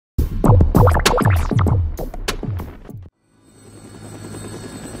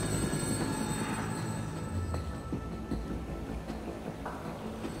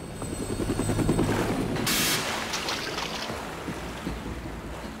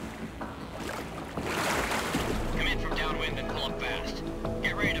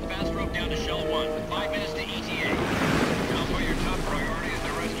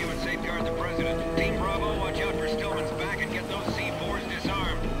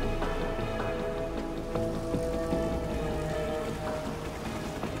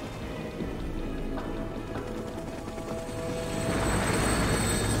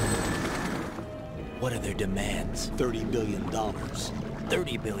their demands? $30 billion.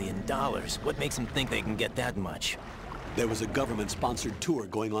 $30 billion? What makes them think they can get that much? There was a government-sponsored tour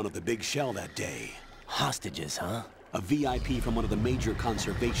going on at the Big Shell that day. Hostages, huh? A VIP from one of the major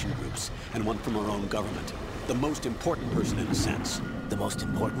conservation groups, and one from our own government. The most important person in a sense. The most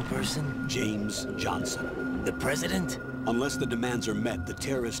important person? James Johnson. The president? Unless the demands are met, the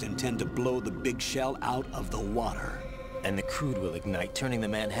terrorists intend to blow the Big Shell out of the water. And the crude will ignite, turning the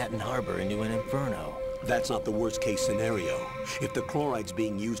Manhattan Harbor into an inferno. That's not the worst-case scenario. If the chlorides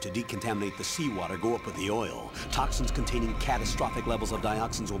being used to decontaminate the seawater go up with the oil, toxins containing catastrophic levels of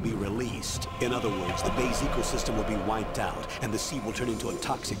dioxins will be released. In other words, the bay's ecosystem will be wiped out, and the sea will turn into a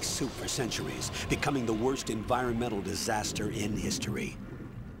toxic soup for centuries, becoming the worst environmental disaster in history.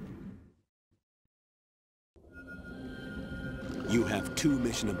 You have two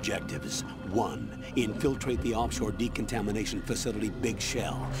mission objectives. One, infiltrate the offshore decontamination facility Big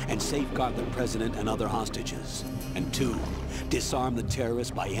Shell and safeguard the president and other hostages. And two, disarm the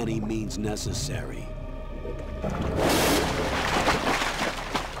terrorists by any means necessary.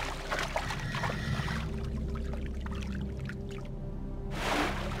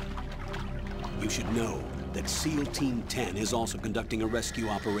 You should know that SEAL Team 10 is also conducting a rescue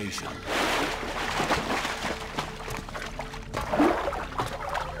operation.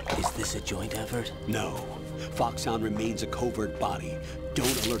 Is this a joint effort? No. Foxhound remains a covert body.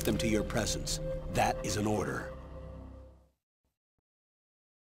 Don't alert them to your presence. That is an order.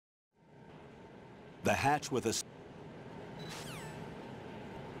 The hatch with a...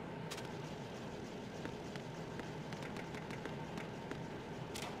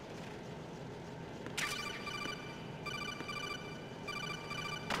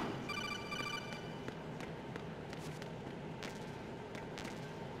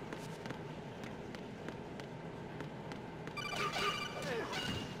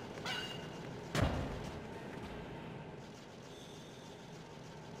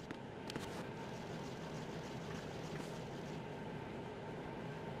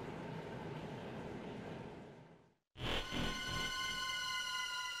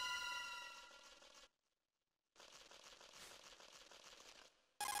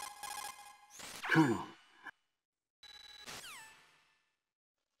 Colonel.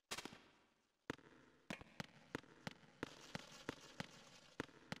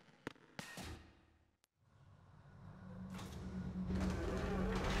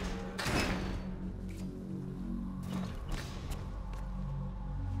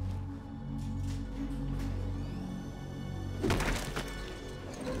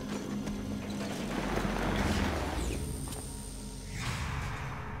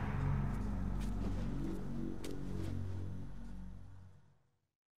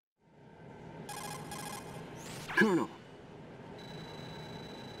 Colonel.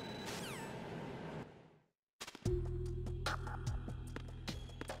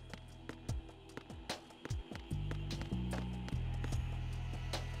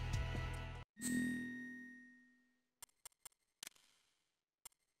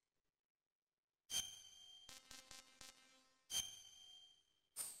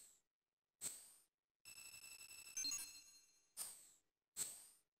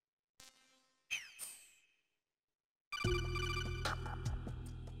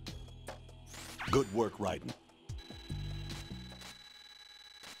 Good work, Raiden.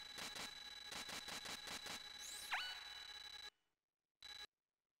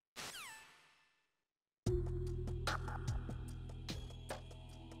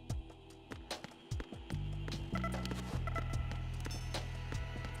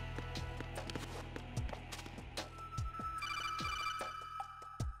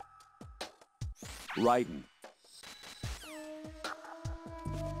 Raiden.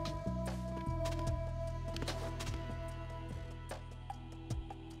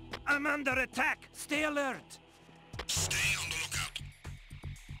 I'm under attack! Stay alert! Stay on the lookout.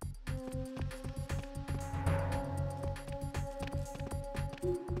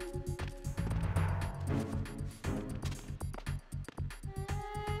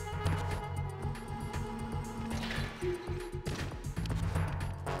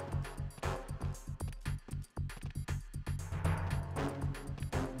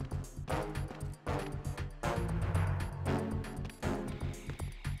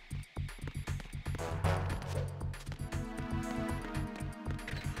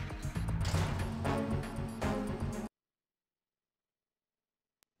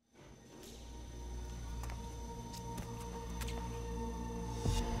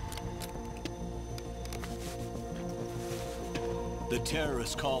 The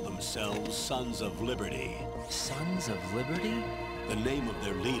terrorists call themselves Sons of Liberty. Sons of Liberty? The name of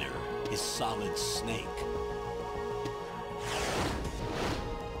their leader, is Solid Snake.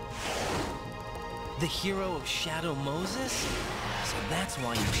 The hero of Shadow Moses? So that's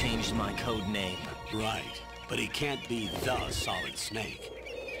why you changed my code name. Right, but he can't be the Solid Snake.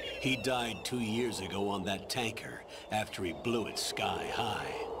 He died 2 years ago on that tanker after he blew it sky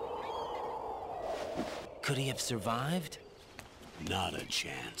high. Could he have survived? Not a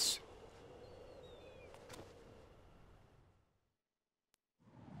chance.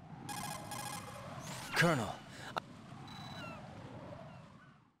 Colonel,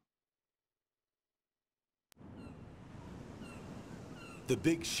 The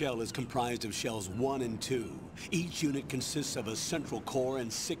big shell is comprised of shells 1 and 2. Each unit consists of a central core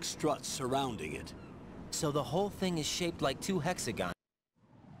and 6 struts surrounding it. so the whole thing is shaped like 2 hexagons.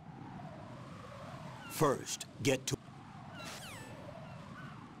 First, get to...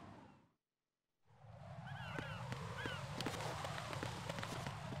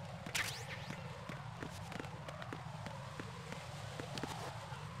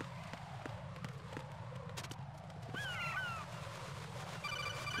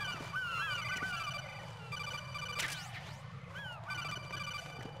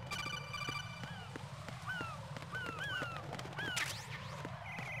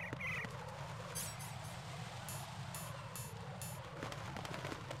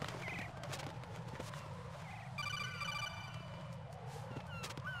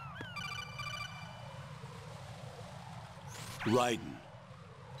 Raiden.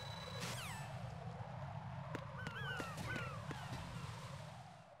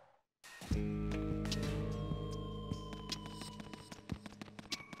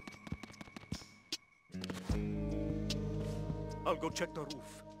 I'll go check the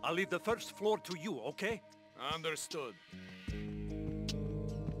roof. I'll leave the first floor to you, okay? Understood.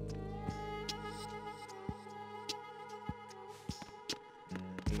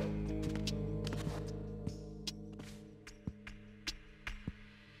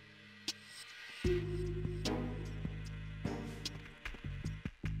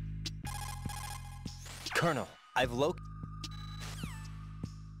 Colonel, I've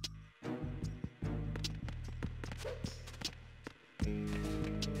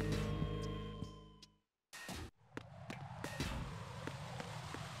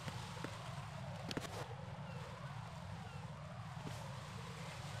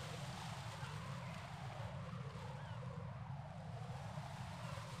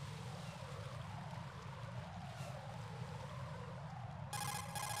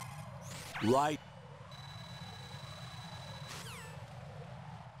Right.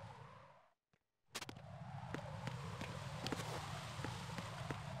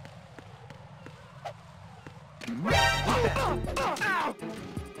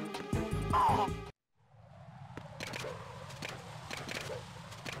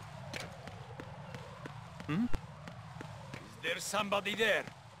 Is there somebody there?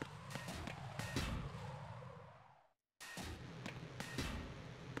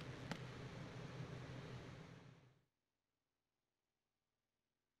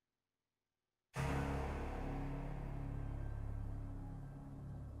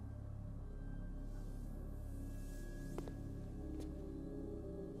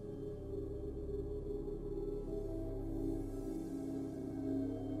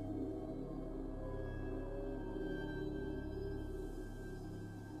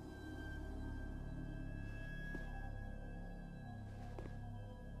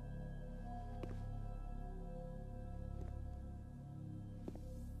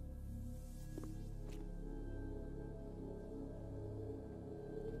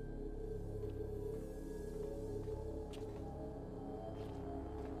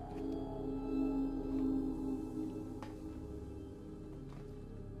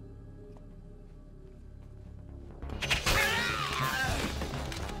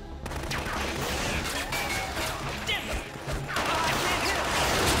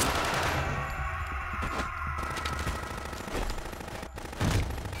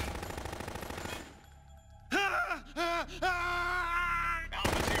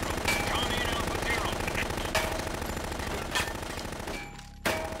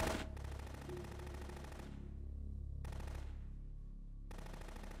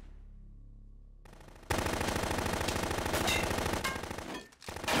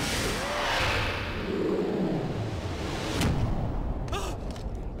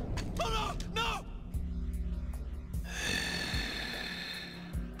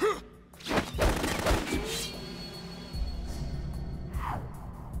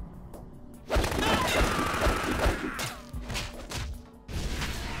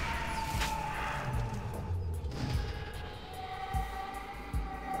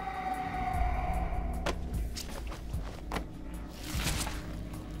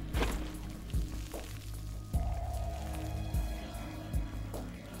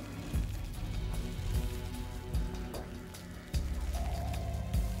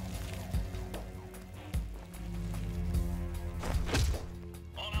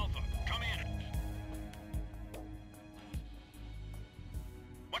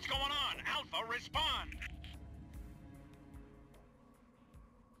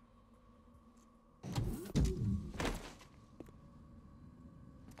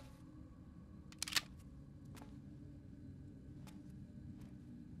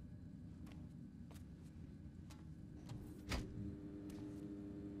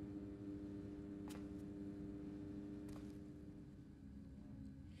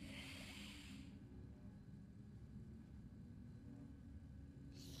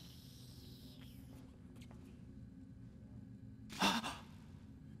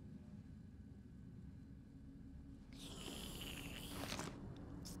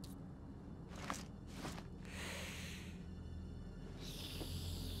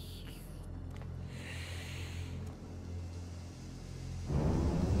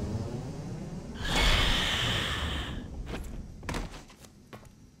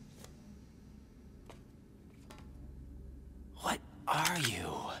 are you?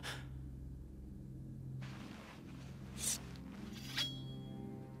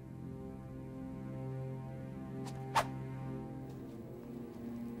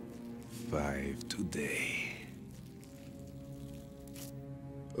 Five today.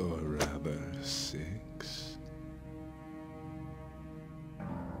 Or rather, 6.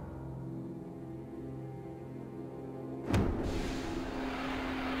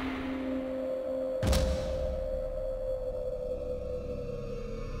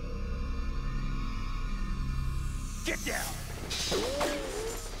 Get down!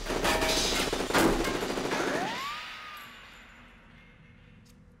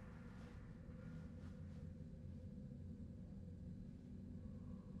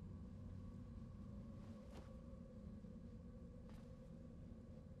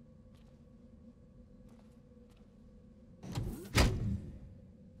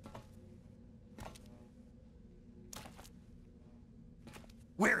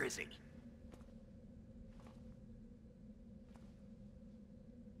 Where is he?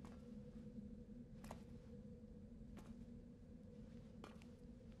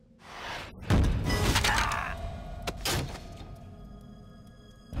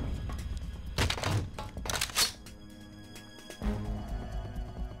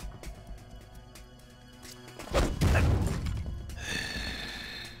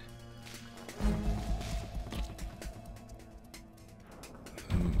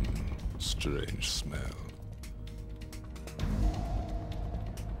 Strange smell.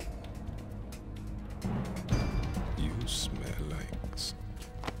 You smell like...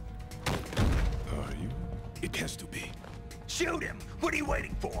 Are you? It has to be. Shoot him! What are you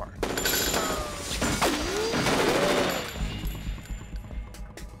waiting for?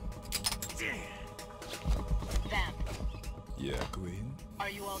 Vamp, Yeah, Queen? are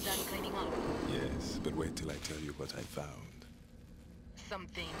you all done cleaning up? Yes, but wait till I tell you what I found.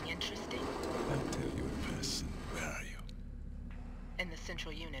 Something interesting? I'll tell you in person. Where are you? In the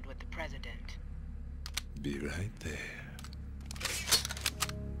central unit with the president. Be right there.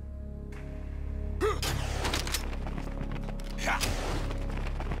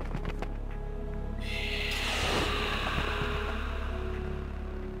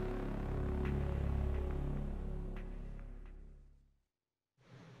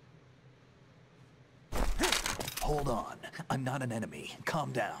 Hold on. I'm not an enemy.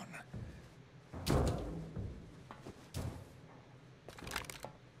 Calm down.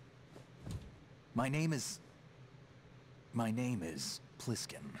 My name is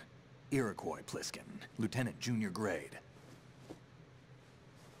Pliskin. Iroquois Pliskin. Lieutenant Junior Grade.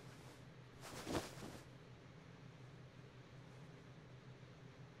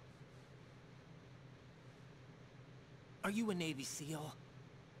 Are you a Navy SEAL?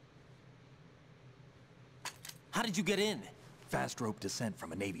 How did you get in? Fast rope descent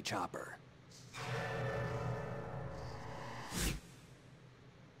from a Navy chopper.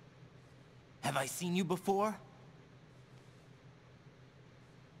 Have I seen you before?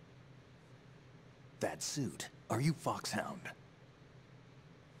 That suit. Are you Foxhound?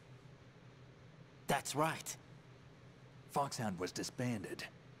 That's right. Foxhound was disbanded.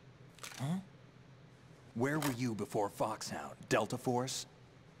 Huh? Where were you before Foxhound? Delta Force?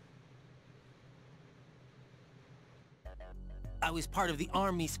 I was part of the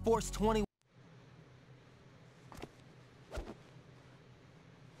Army's Force 20.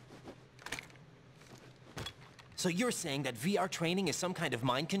 So you're saying that VR training is some kind of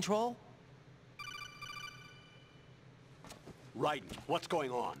mind control? Raiden, what's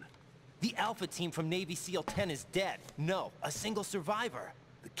going on? The Alpha team from Navy SEAL 10 is dead. No, a single survivor.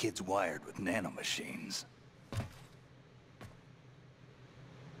 The kid's wired with nanomachines.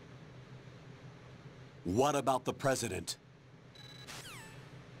 What about the president?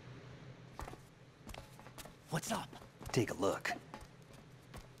 What's up? Take a look.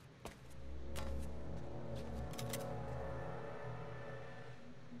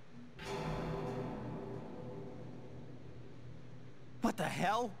 What the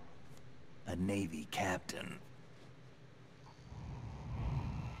hell? A Navy captain.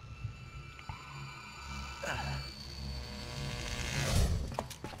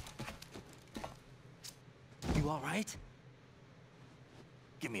 You all right?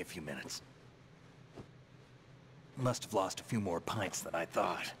 Give me a few minutes. Must have lost a few more pints than I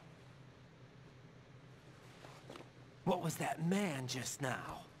thought. What was that man just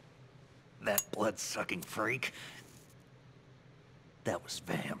now? That blood-sucking freak? That was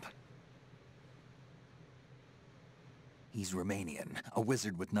Vamp. He's Romanian, a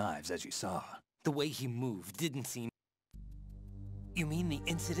wizard with knives, as you saw. The way he moved didn't seem... You mean the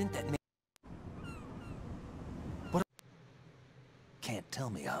incident that made...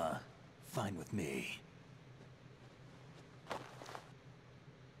 fine with me.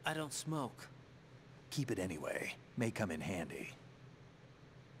 I don't smoke. Keep it anyway. May come in handy.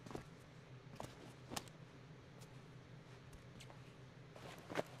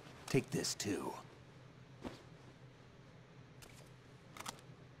 Take this too.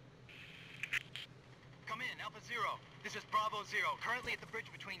 Come in, Alpha Zero. This is Bravo Zero, currently at the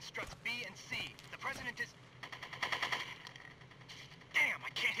bridge between struts B and C. The President is... Damn, I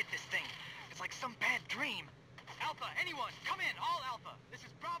can't hit this thing. It's like some bad dream. Alpha, anyone, come in, all Alpha. This is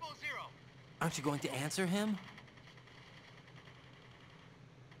Bravo Zero. Aren't you going to answer him?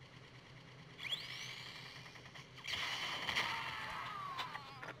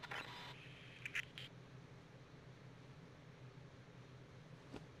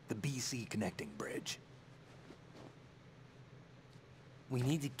 The BC connecting bridge. We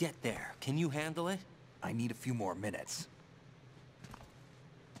need to get there. Can you handle it? I need a few more minutes.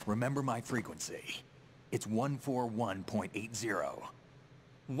 Remember my frequency. It's 141.80.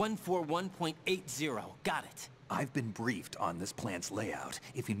 141.80. Got it. I've been briefed on this plant's layout.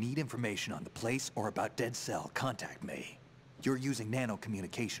 If you need information on the place or about Dead Cell, contact me. You're using nano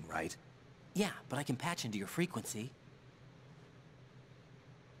communication, right? Yeah, but I can patch into your frequency.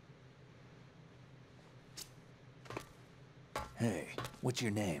 Hey, what's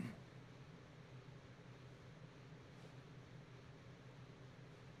your name?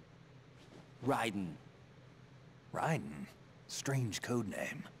 Raiden. Raiden? Strange code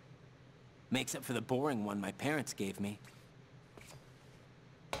name. Makes up for the boring one my parents gave me.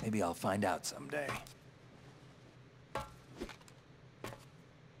 Maybe I'll find out someday.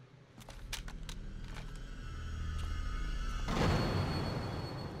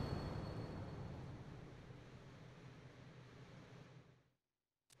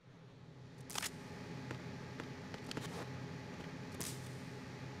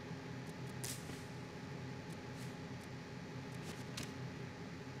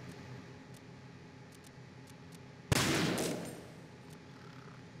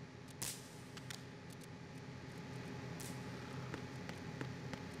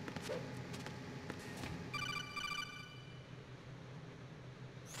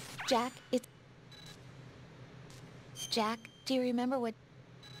 Jack, it's... Jack, do you remember what...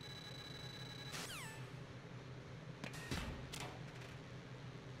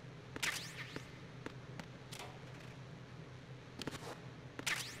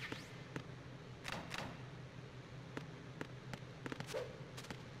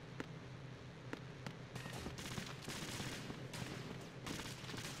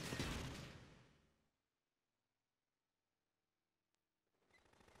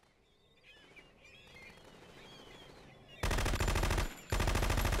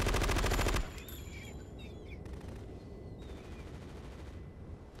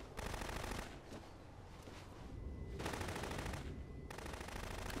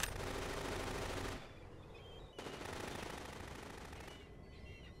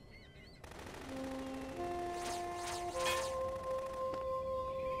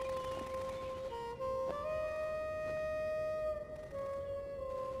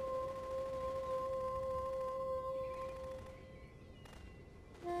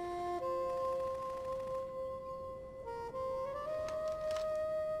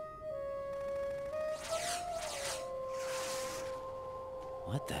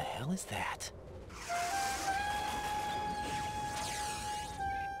 What the hell is that?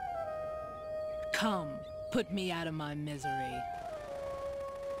 Come, put me out of my misery.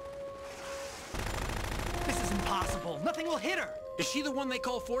 This is impossible. Nothing will hit her. Is she the one they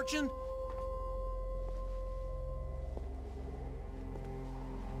call Fortune?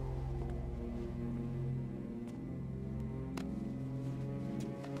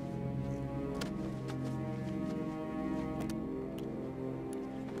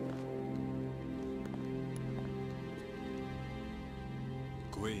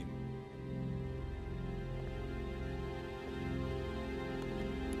 Queen.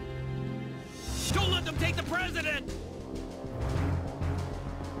 Don't let them take the president!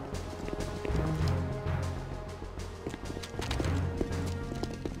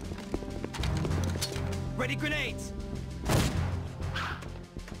 Ready grenades!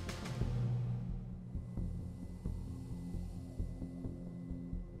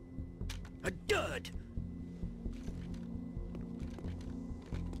 A dud!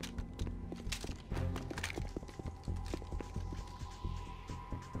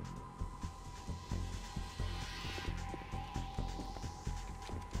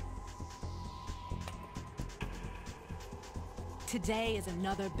 Today is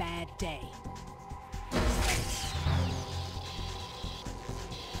another bad day.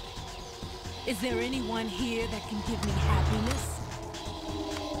 Is there anyone here that can give me happiness?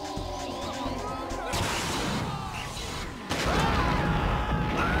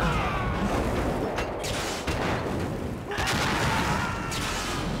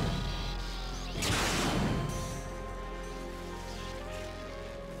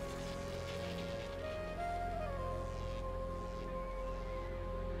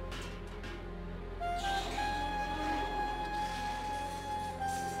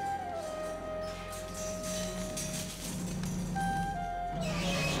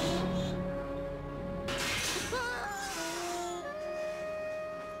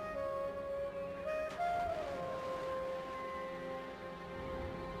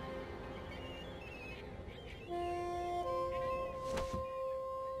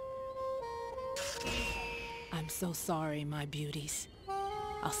 I'm so sorry, my beauties.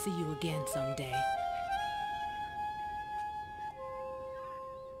 I'll see you again someday.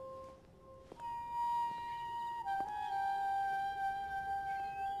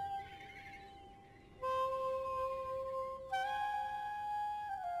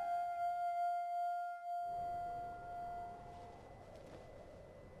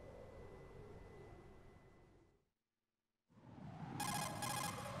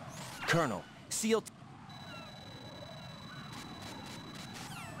 Colonel, SEAL...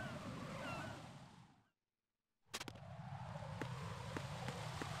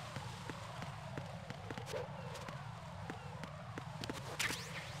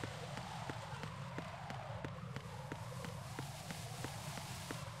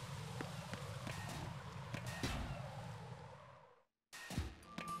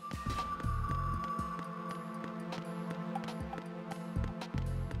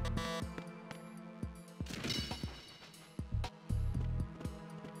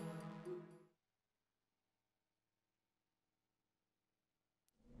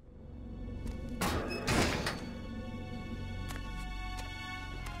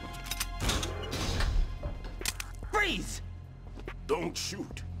 Freeze! Don't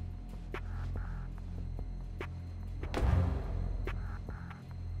shoot.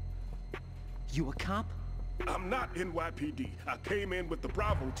 You a cop? I'm not NYPD. I came in with the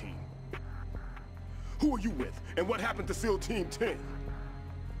Bravo team. Who are you with? And what happened to SEAL Team 10?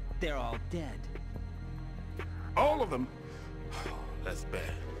 They're all dead. All of them? That's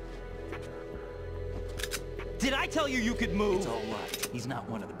bad. Did I tell you you could move? It's all right. He's not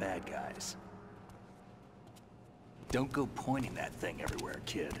one of the bad guys. Don't go pointing that thing everywhere,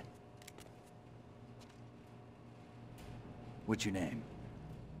 kid. What's your name?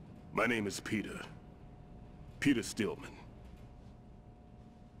 My name is Peter. Peter Stillman.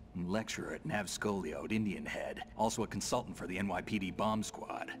 Lecturer at Nav Scolio at Indian Head. Also a consultant for the NYPD bomb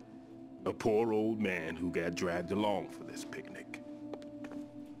squad. A poor old man who got dragged along for this picnic.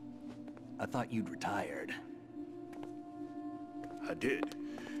 I thought you'd retired. I did.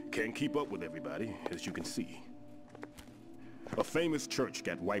 Can't keep up with everybody, as you can see. A famous church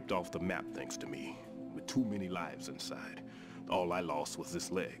got wiped off the map thanks to me, with too many lives inside. All I lost was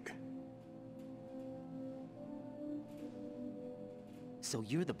this leg. So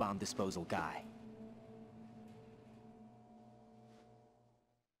you're the bomb disposal guy.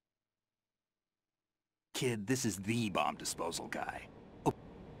 Kid, this is the bomb disposal guy. Oh.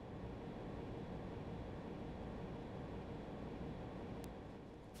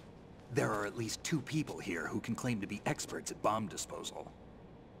 There are at least 2 people here who can claim to be experts at bomb disposal.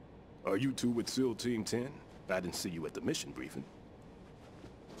 Are you two with SEAL Team 10? I didn't see you at the mission briefing.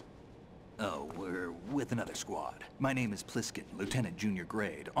 Oh, we're with another squad. My name is Pliskin, Lieutenant Junior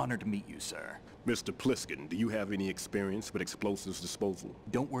Grade. Honored to meet you, sir. Mr. Pliskin, do you have any experience with explosives disposal?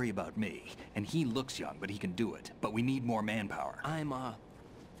 Don't worry about me. And he looks young, but he can do it. But we need more manpower. I'm,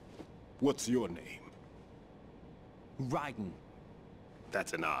 What's your name? Raiden.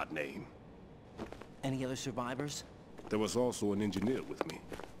 That's an odd name. Any other survivors? There was also an engineer with me.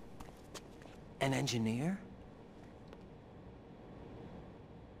 An engineer?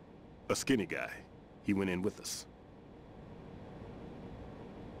 A skinny guy. He went in with us.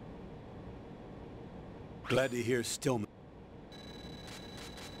 Glad to hear Stillman.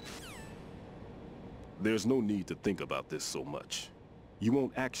 There's no need to think about this so much. You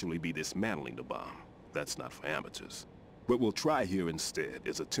won't actually be dismantling the bomb. That's not for amateurs. What we'll try here instead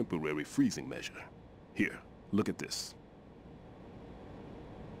is a temporary freezing measure. Here, look at this.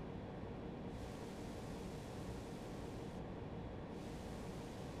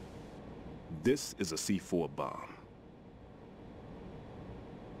 This is a C4 bomb.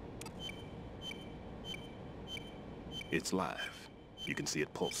 It's live. You can see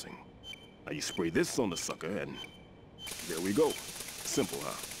it pulsing. Now you spray this on the sucker and there we go. Simple,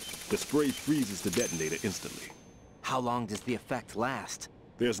 huh? The spray freezes the detonator instantly. How long does the effect last?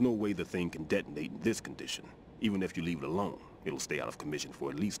 There's no way the thing can detonate in this condition. Even if you leave it alone, it'll stay out of commission for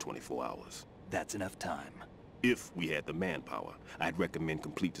at least 24 hours. That's enough time. If we had the manpower, I'd recommend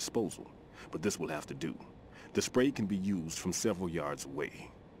complete disposal. But this will have to do. The spray can be used from several yards away.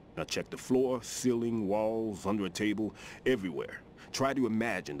 Now check the floor, ceiling, walls, under a table, everywhere. Try to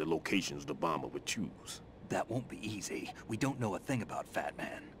imagine the locations the bomber would choose. That won't be easy. We don't know a thing about Fat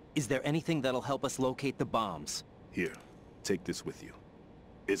Man. Is there anything that'll help us locate the bombs? Here, take this with you.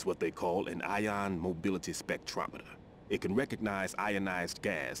 It's what they call an ion mobility spectrometer. It can recognize ionized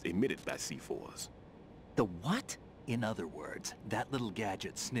gas emitted by C4s. The what? In other words, that little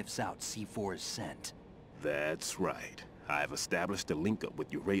gadget sniffs out C4's scent. That's right. I've established a link up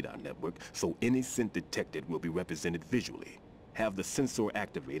with your radar network, so any scent detected will be represented visually. Have the sensor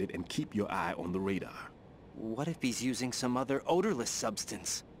activated and keep your eye on the radar. What if he's using some other odorless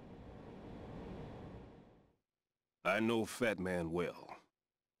substance? I know Fat Man well.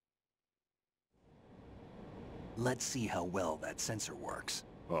 Let's see how well that sensor works.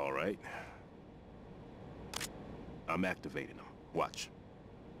 All right. I'm activating them. Watch.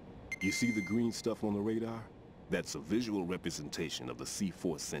 You see the green stuff on the radar? That's a visual representation of the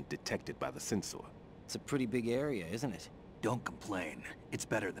C4 scent detected by the sensor. It's a pretty big area, isn't it? Don't complain. It's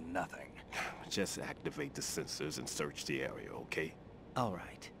better than nothing. Just activate the sensors and search the area, okay? All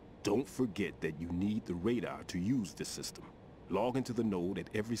right. Don't forget that you need the radar to use this system. Log into the node at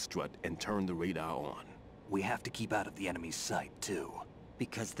every strut and turn the radar on. We have to keep out of the enemy's sight, too.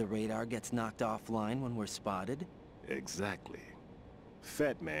 Because the radar gets knocked offline when we're spotted? Exactly.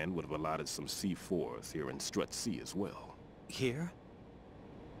 Fat Man would have allotted some C4s here in Strut C as well. Here?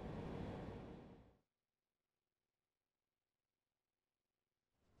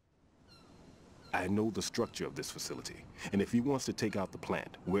 I know the structure of this facility, and if he wants to take out the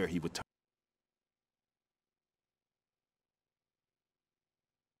plant, where he would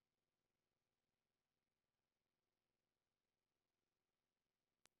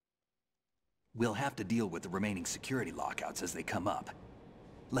We'll have to deal with the remaining security lockouts as they come up.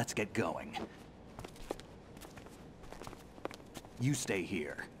 Let's get going. You stay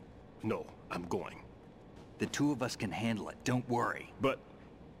here. No, I'm going. The two of us can handle it, don't worry. But...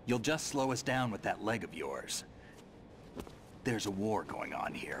 You'll just slow us down with that leg of yours. There's a war going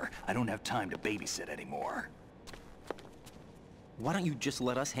on here. I don't have time to babysit anymore. Why don't you just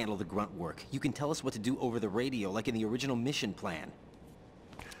let us handle the grunt work? You can tell us what to do over the radio, like in the original mission plan.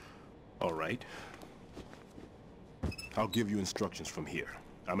 All right. I'll give you instructions from here.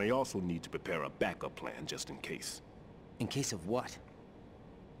 I may also need to prepare a backup plan just in case. In case of what?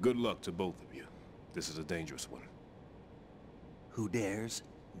 Good luck to both of you. This is a dangerous one. Who dares,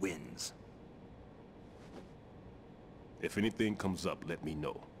 wins. If anything comes up, let me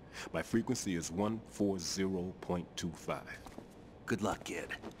know. My frequency is 140.25. Good luck, kid.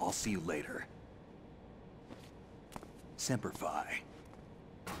 I'll see you later. Semper Fi.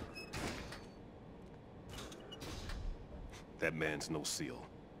 That man's no SEAL.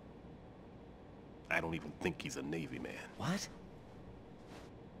 I don't even think he's a Navy man. What?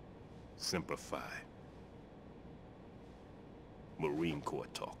 Semper Fi. Marine Corps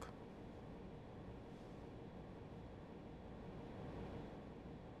talk.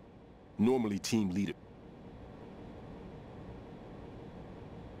 Normally team leader.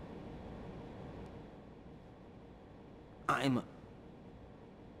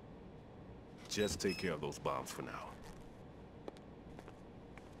 Just take care of those bombs for now.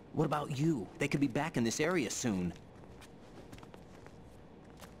 What about you? They could be back in this area soon.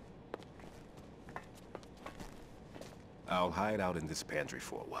 I'll hide out in this pantry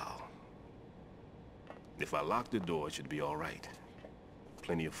for a while. If I lock the door, it should be all right.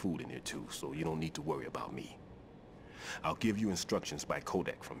 Plenty of food in here too, so you don't need to worry about me. I'll give you instructions by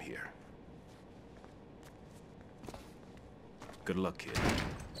codec from here. Good luck, kid.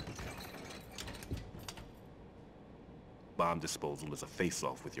 Bomb disposal is a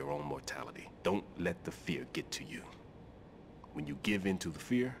face-off with your own mortality. Don't let the fear get to you. When you give in to the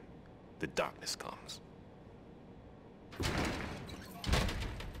fear, the darkness comes.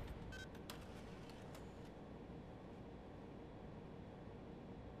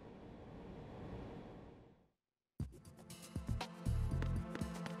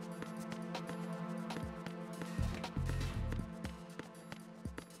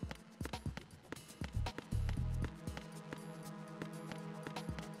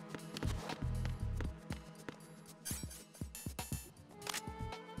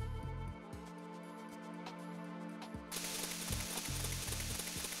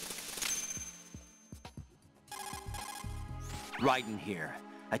 Right in here.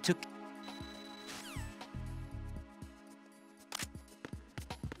 I took